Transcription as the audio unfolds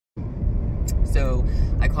So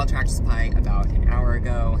I called Tractor Supply about an hour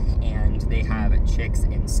ago and they have chicks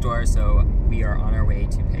in store, so we are on our way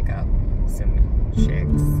to pick up some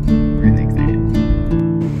chicks. Really excited.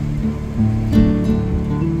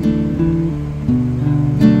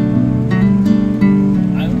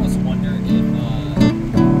 I almost wonder if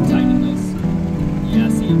tightening this, yeah,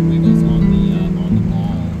 see it wiggles on the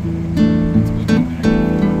ball. It's wiggling back.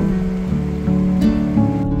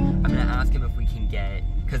 I'm gonna ask him if we can get,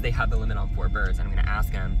 because they have the limit on 4 birds, and I'm gonna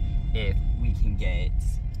ask him if we can get,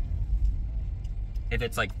 if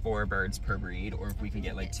it's like 4 birds per breed, or if we can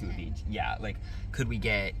get like 2 of each. Yeah, like, could we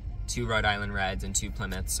get 2 Rhode Island Reds and 2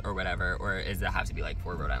 Plymouths or whatever, or does it have to be like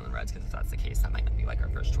 4 Rhode Island Reds? Because if that's the case, that might not be like our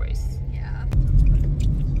first choice. Yeah.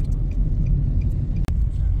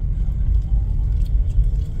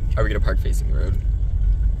 Are we gonna park facing the road?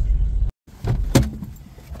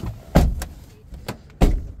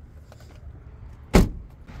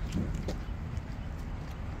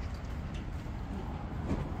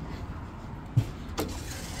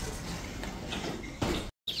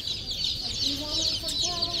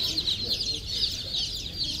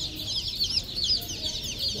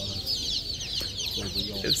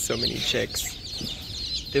 There's so many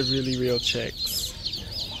chicks. They're really real chicks.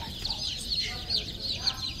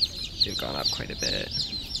 They've gone up quite a bit.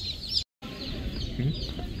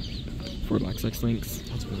 4 black sex links.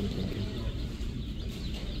 That's what I'm thinking.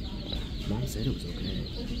 Mom said it was okay.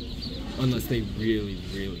 Unless they really,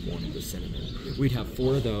 really wanted the cinnamon. We'd have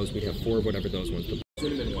 4 of those, we'd have 4 of whatever those ones. The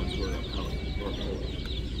cinnamon ones were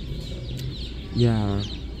Yeah.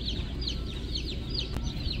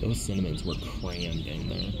 those cinnamons were crammed in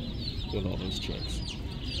there with all those chicks.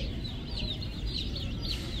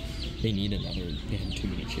 They need another, they have too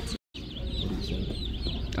many chicks. What do you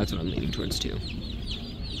think? That's what I'm leaning towards too.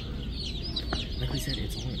 Like we said,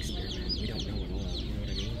 it's all an experiment. We don't know it all, you know what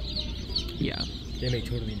I mean? Yeah. They may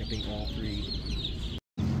totally end up being all 3.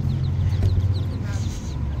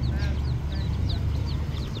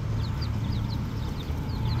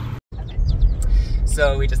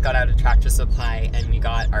 So we just got out of Tractor Supply and we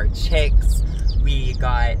got our chicks. We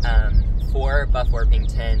got 4 Buff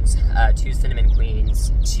Orpingtons, 2 Cinnamon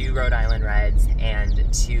Queens, 2 Rhode Island Reds,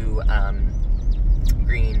 and 2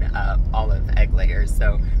 green olive egg layers.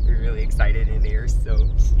 So we're really excited and they are so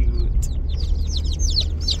cute.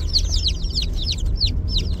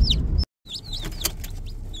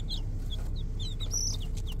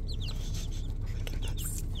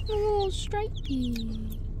 Oh, stripey.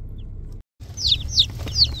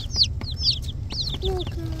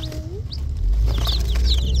 Okay.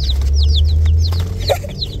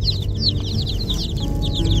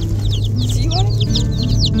 Do you want to?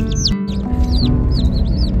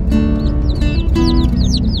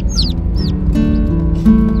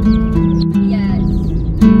 Yes.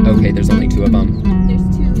 Okay, there's only 2 of them. There's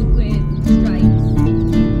 2 with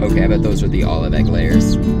stripes. Okay, I bet those are the olive egg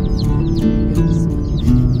layers.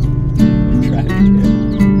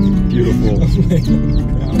 Beautiful.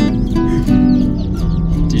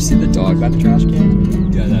 Do you see the dog by the trash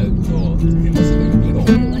can? Yeah, that was cool. It must have been a beagle.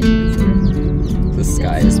 The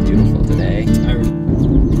sky is beautiful today.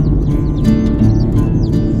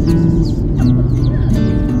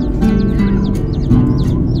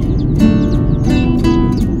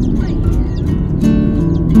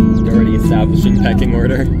 You're already establishing pecking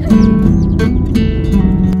order.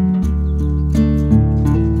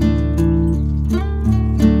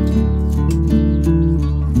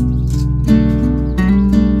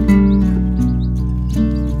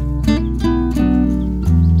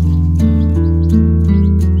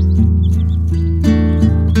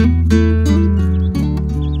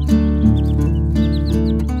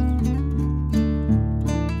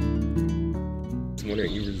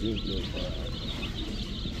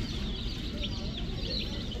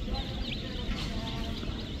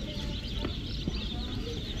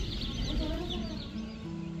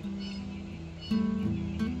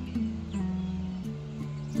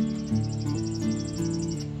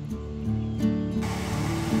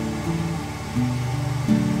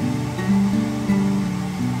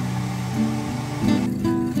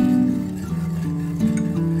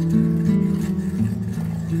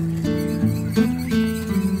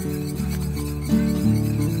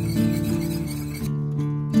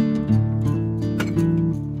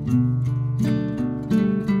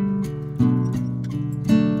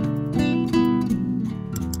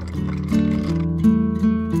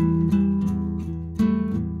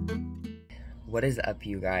 What is up,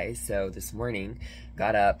 you guys? So this morning,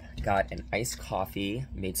 got up, got an iced coffee,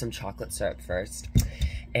 made some chocolate syrup first,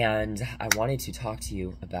 and I wanted to talk to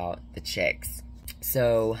you about the chicks.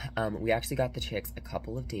 So we actually got the chicks a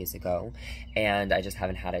couple of days ago, and I just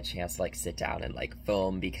haven't had a chance to like sit down and like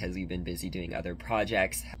film because we've been busy doing other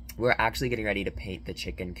projects. We're actually getting ready to paint the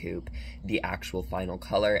chicken coop the actual final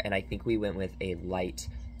color, and I think we went with a light,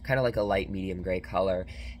 kind of like a light medium gray color.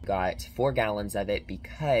 Got 4 gallons of it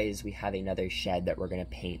because we have another shed that we're going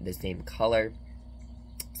to paint the same color.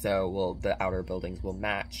 So the outer buildings will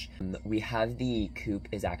match. We have the coop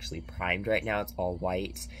is actually primed right now. It's all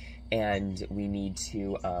white. And we need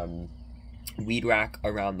to weed whack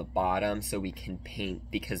around the bottom so we can paint,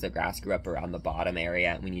 because the grass grew up around the bottom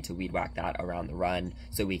area. We need to weed whack that around the run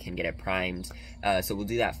so we can get it primed. So we'll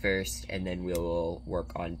do that first, and then we'll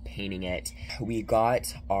work on painting it. We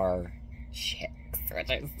got our chicks, which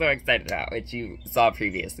I'm so excited about, which you saw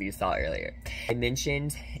previously, you saw earlier. I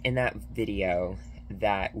mentioned in that video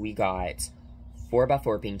that we got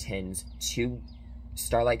 4x4 pink tins, 2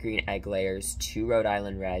 Starlight Green egg layers, 2 Rhode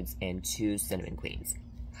Island Reds, and 2 Cinnamon Queens.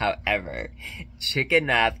 However, chicken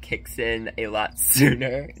math kicks in a lot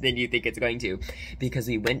sooner than you think it's going to, because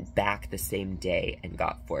we went back the same day and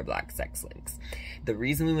got 4 black sex links. The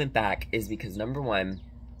reason we went back is because, number 1,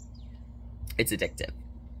 it's addictive.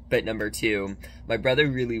 But number 2, my brother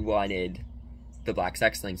really wanted the black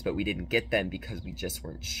sex links, but we didn't get them because we just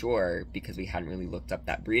weren't sure, because we hadn't really looked up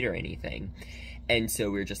that breed or anything. And so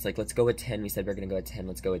we were just like, let's go with 10. We said we're gonna go with 10,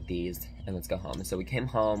 let's go with these, and let's go home. And so we came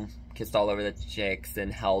home, kissed all over the chicks,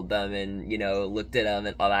 and held them, and, you know, looked at them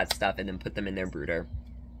and all that stuff, and then put them in their brooder.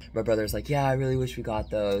 My brother's like, yeah, I really wish we got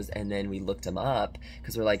those. And then we looked them up,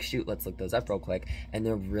 because we're like, shoot, let's look those up real quick. And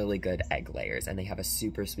they're really good egg layers, and they have a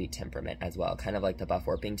super sweet temperament as well, kind of like the Buff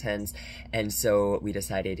Orpingtons. And so we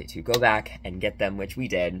decided to go back and get them, which we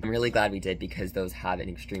did. I'm really glad we did, because those have an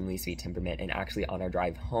extremely sweet temperament. And actually on our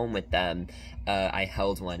drive home with them, I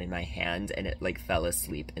held one in my hand, and it like fell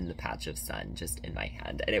asleep in the patch of sun just in my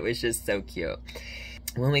hand. And it was just so cute.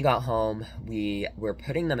 When we got home, we were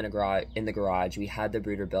putting them in the garage. We had the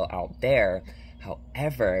brooder built out there.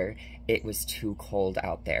 However, it was too cold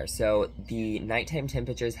out there. So the nighttime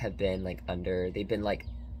temperatures have been like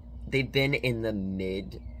they've been in the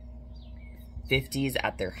mid 50s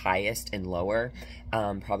at their highest and lower,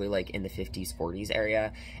 probably like in the 50s, 40s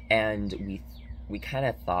area. And we kind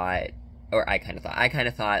of thought, or I kind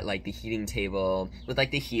of thought like the heating table with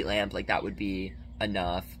like the heat lamp, like that would be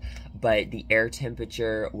enough. But the air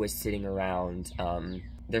temperature was sitting around,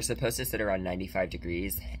 they're supposed to sit around 95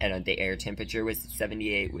 degrees, and the air temperature was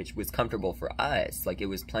 78, which was comfortable for us. Like, it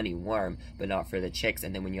was plenty warm, but not for the chicks.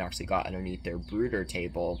 And then when you actually got underneath their brooder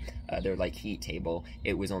table, their like heat table,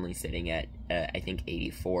 it was only sitting at, I think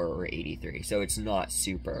 84 or 83. So it's not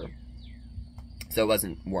super, so it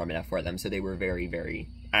wasn't warm enough for them. So they were very, very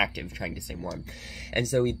active trying to stay warm. And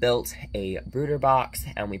so we built a brooder box,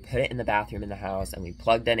 and we put it in the bathroom in the house, and we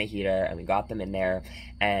plugged in a heater, and we got them in there,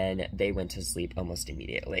 and they went to sleep almost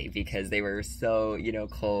immediately because they were so, you know,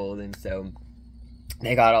 cold, and so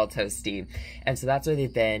they got all toasty. And so that's where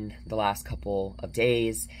they've been the last couple of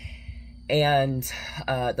days. And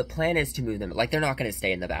the plan is to move them. Like, they're not going to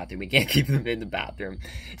stay in the bathroom. We can't keep them in the bathroom.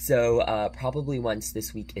 So probably once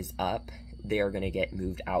this week is up, they are going to get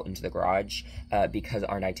moved out into the garage because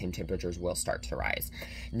our nighttime temperatures will start to rise.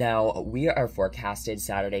 Now, we are forecasted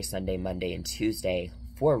Saturday, Sunday, Monday, and Tuesday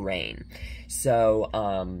for rain. So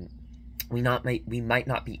we might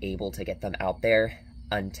not be able to get them out there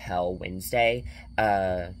until Wednesday.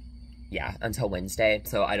 Yeah, until Wednesday.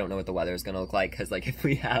 So I don't know what the weather is going to look like, because like if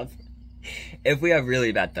we have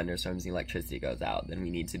really bad thunderstorms and the electricity goes out, then we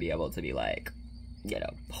need to be able to be like, you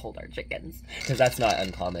know, hold our chickens, because that's not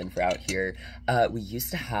uncommon for out here. We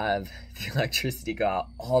used to have the electricity go out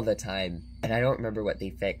all the time, and I don't remember what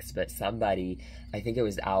they fixed, but somebody, I think it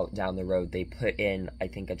was out down the road, they put in, I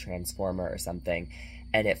think, a transformer or something,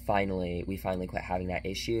 and we finally quit having that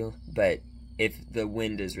issue. But if the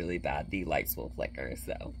wind is really bad, the lights will flicker,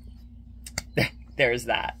 so there's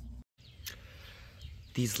that.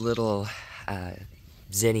 These little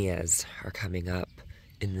zinnias are coming up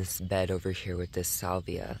in this bed over here with this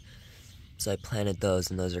salvia. So I planted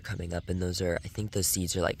those, and those are coming up, and those are, I think those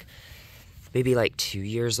seeds are like maybe like 2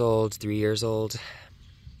 years old, 3 years old,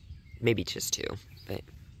 maybe just 2, but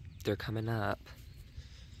they're coming up.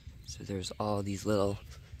 So there's all these little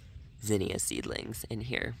zinnia seedlings in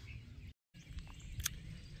here.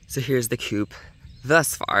 So here's the coop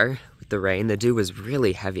thus far with the rain. The dew was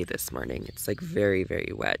really heavy this morning. It's like very,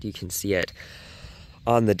 very wet. You can see it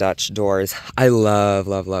on the Dutch doors. I love,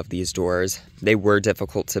 love, love these doors. They were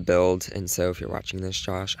difficult to build, and so if you're watching this,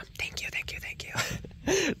 Josh, thank you, thank you, thank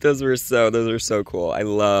you. Those are so cool. I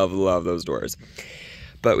love, love those doors.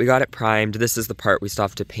 But we got it primed. This is the part we still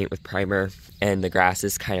have to paint with primer, and the grass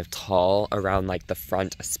is kind of tall around like the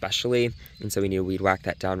front especially, and so we need to weed whack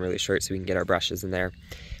that down really short so we can get our brushes in there.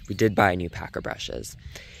 We did buy a new pack of brushes,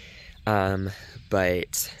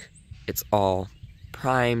 but it's all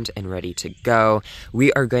primed and ready to go.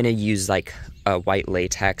 We are going to use like a white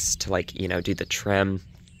latex to like, you know, do the trim,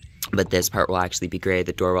 but this part will actually be gray.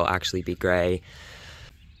 The door will actually be gray.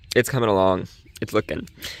 It's coming along. It's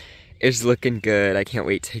looking good. I can't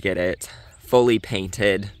wait to get it fully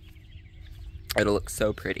painted. It'll look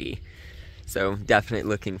so pretty. So definitely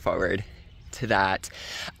looking forward to that.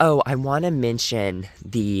 Oh, I want to mention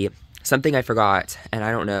something I forgot, and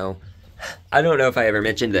I don't know if I ever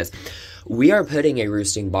mentioned this. We are putting a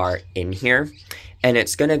roosting bar in here, and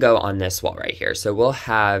it's gonna go on this wall right here. So we'll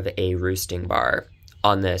have a roosting bar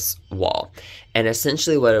on this wall, and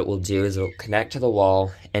essentially what it will do is it'll connect to the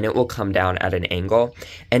wall, and it will come down at an angle,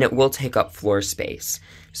 and it will take up floor space.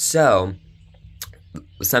 So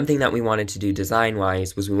something that we wanted to do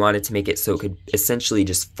design-wise was we wanted to make it so it could essentially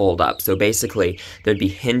just fold up. So basically, there'd be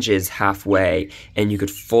hinges halfway, and you could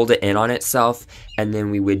fold it in on itself, and then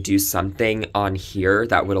we would do something on here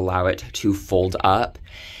that would allow it to fold up.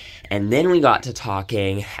 And then we got to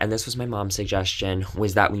talking, and this was my mom's suggestion,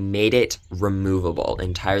 was that we made it removable,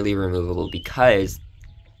 entirely removable, because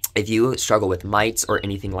if you struggle with mites or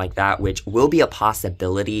anything like that, which will be a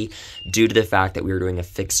possibility due to the fact that we were doing a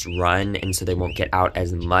fixed run, and so they won't get out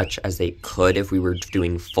as much as they could if we were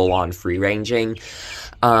doing full-on free-ranging,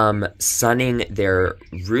 sunning their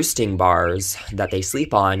roosting bars that they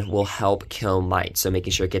sleep on will help kill mites. So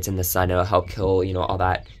making sure it gets in the sun, it'll help kill, you know, all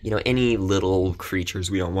that, you know, any little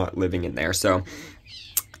creatures we don't want living in there. So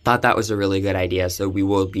thought that was a really good idea, so we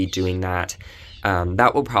will be doing that.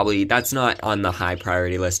 That's not on the high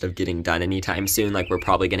priority list of getting done anytime soon. Like, we're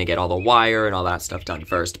probably going to get all the wire and all that stuff done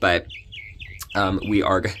first, but we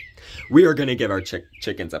are going to give our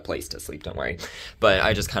chickens a place to sleep, don't worry. But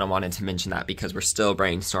I just kind of wanted to mention that because we're still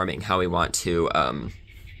brainstorming how we want to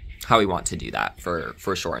do that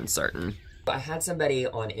for sure and certain. I had somebody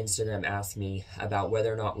on Instagram ask me about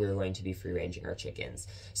whether or not we were going to be free-ranging our chickens.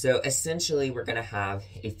 So essentially, we're going to have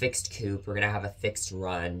a fixed coop, we're going to have a fixed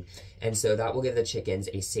run, and so that will give the chickens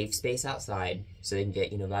a safe space outside so they can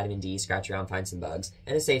get, you know, vitamin D, scratch around, find some bugs,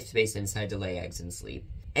 and a safe space inside to lay eggs and sleep.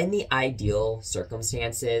 In the ideal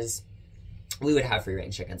circumstances, we would have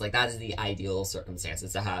free-range chickens. Like, that is the ideal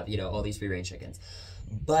circumstances to have, you know, all these free-range chickens.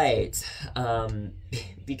 But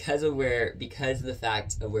because of the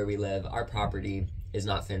fact of where we live, our property is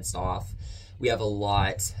not fenced off. We have a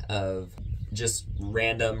lot of just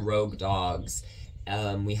random rogue dogs.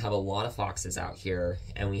 We have a lot of foxes out here,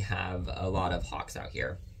 and we have a lot of hawks out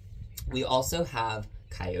here. We also have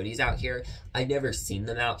coyotes out here. I've never seen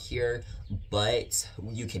them out here, but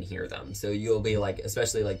you can hear them. So you'll be like,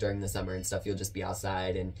 especially like during the summer and stuff, you'll just be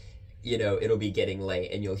outside and, you know, it'll be getting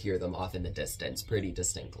late and you'll hear them off in the distance pretty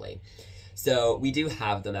distinctly. So we do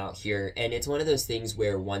have them out here, and it's one of those things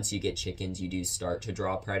where once you get chickens, you do start to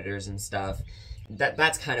draw predators and stuff.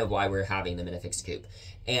 That's kind of why we're having them in a fixed coop.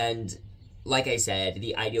 And like I said,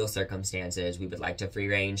 the ideal circumstances, we would like to free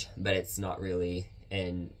range, but it's not really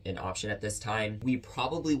an option at this time. We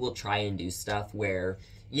probably will try and do stuff where,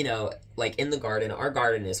 you know, like in the garden, our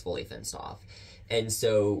garden is fully fenced off. And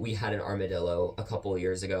so we had an armadillo a couple of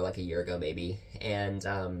years ago, like a year ago maybe, and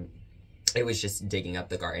it was just digging up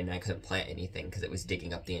the garden. I couldn't plant anything because it was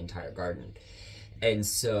digging up the entire garden. And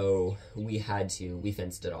so we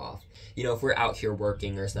fenced it off. You know, if we're out here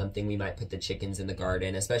working or something, we might put the chickens in the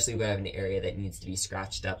garden, especially if we have an area that needs to be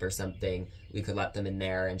scratched up or something. We could let them in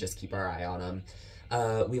there and just keep our eye on them.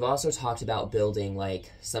 We've also talked about building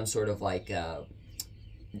like some sort of like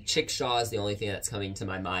chickshaw is the only thing that's coming to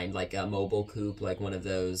my mind, like a mobile coop, like one of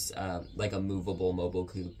those, like a movable mobile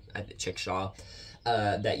coop at the chickshaw,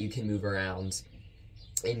 that you can move around,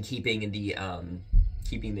 and keeping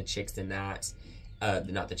the chicks in that,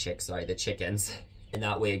 not the chicks, sorry, the chickens, and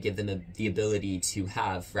that way give them the ability to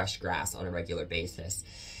have fresh grass on a regular basis.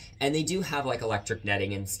 And they do have like electric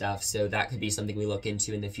netting and stuff, so that could be something we look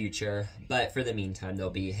into in the future, but for the meantime,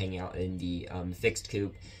 they'll be hanging out in the fixed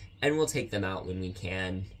coop, and we'll take them out when we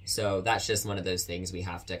can. So that's just one of those things we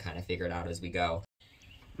have to kind of figure it out as we go.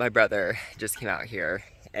 My brother just came out here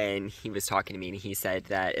and he was talking to me, and he said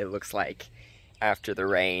that it looks like after the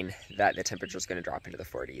rain that the temperature is going to drop into the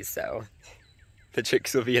 40s. So the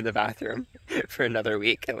chicks will be in the bathroom for another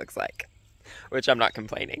week, it looks like, which I'm not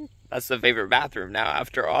complaining. That's the favorite bathroom now,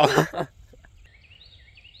 after all.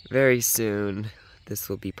 Very soon, this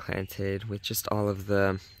will be planted with just all of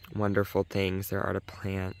the wonderful things there are to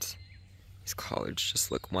plant. These collards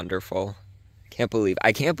just look wonderful.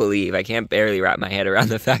 I can't barely wrap my head around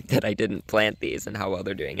the fact that I didn't plant these and how well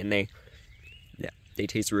they're doing. And they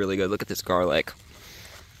taste really good. Look at this garlic.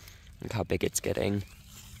 Look how big it's getting.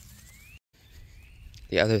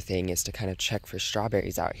 The other thing is to kind of check for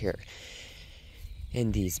strawberries out here.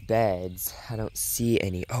 In these beds, I don't see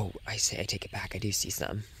any. Oh, I take it back. I do see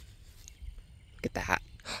some. Look at that.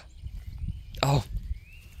 Oh,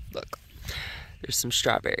 look. There's some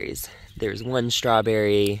strawberries. There's 1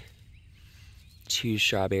 strawberry, 2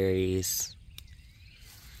 strawberries,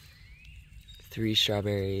 3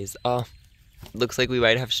 strawberries. Oh, looks like we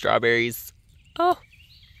might have strawberries. Oh,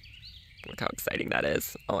 look how exciting that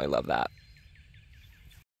is. Oh, I love that.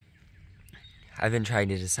 I've been trying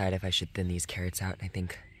to decide if I should thin these carrots out. I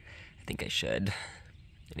think I should.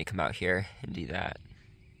 Let me come out here and do that.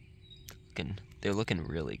 They're looking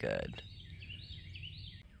really good.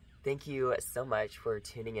 Thank you so much for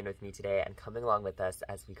tuning in with me today and coming along with us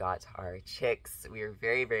as we got our chicks. We are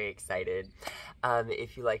very, very excited.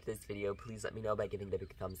 If you liked this video, please let me know by giving it a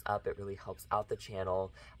big thumbs up. It really helps out the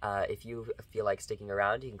channel. If you feel like sticking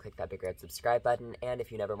around, you can click that big red subscribe button. And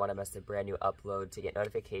if you never want to miss a brand new upload, to get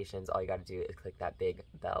notifications, all you got to do is click that big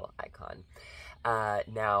bell icon.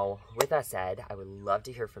 Now, with that said, I would love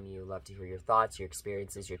to hear from you, love to hear your thoughts, your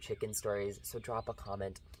experiences, your chicken stories. So drop a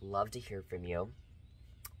comment. Love to hear from you.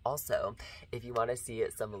 Also, if you want to see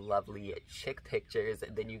some lovely chick pictures,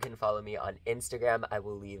 then you can follow me on Instagram. I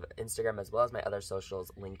will leave Instagram as well as my other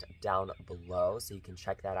socials linked down below, so you can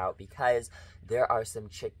check that out because there are some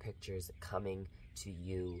chick pictures coming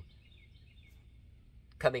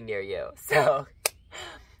near you. So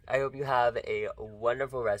I hope you have a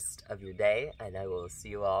wonderful rest of your day, and I will see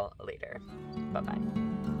you all later. Bye-bye.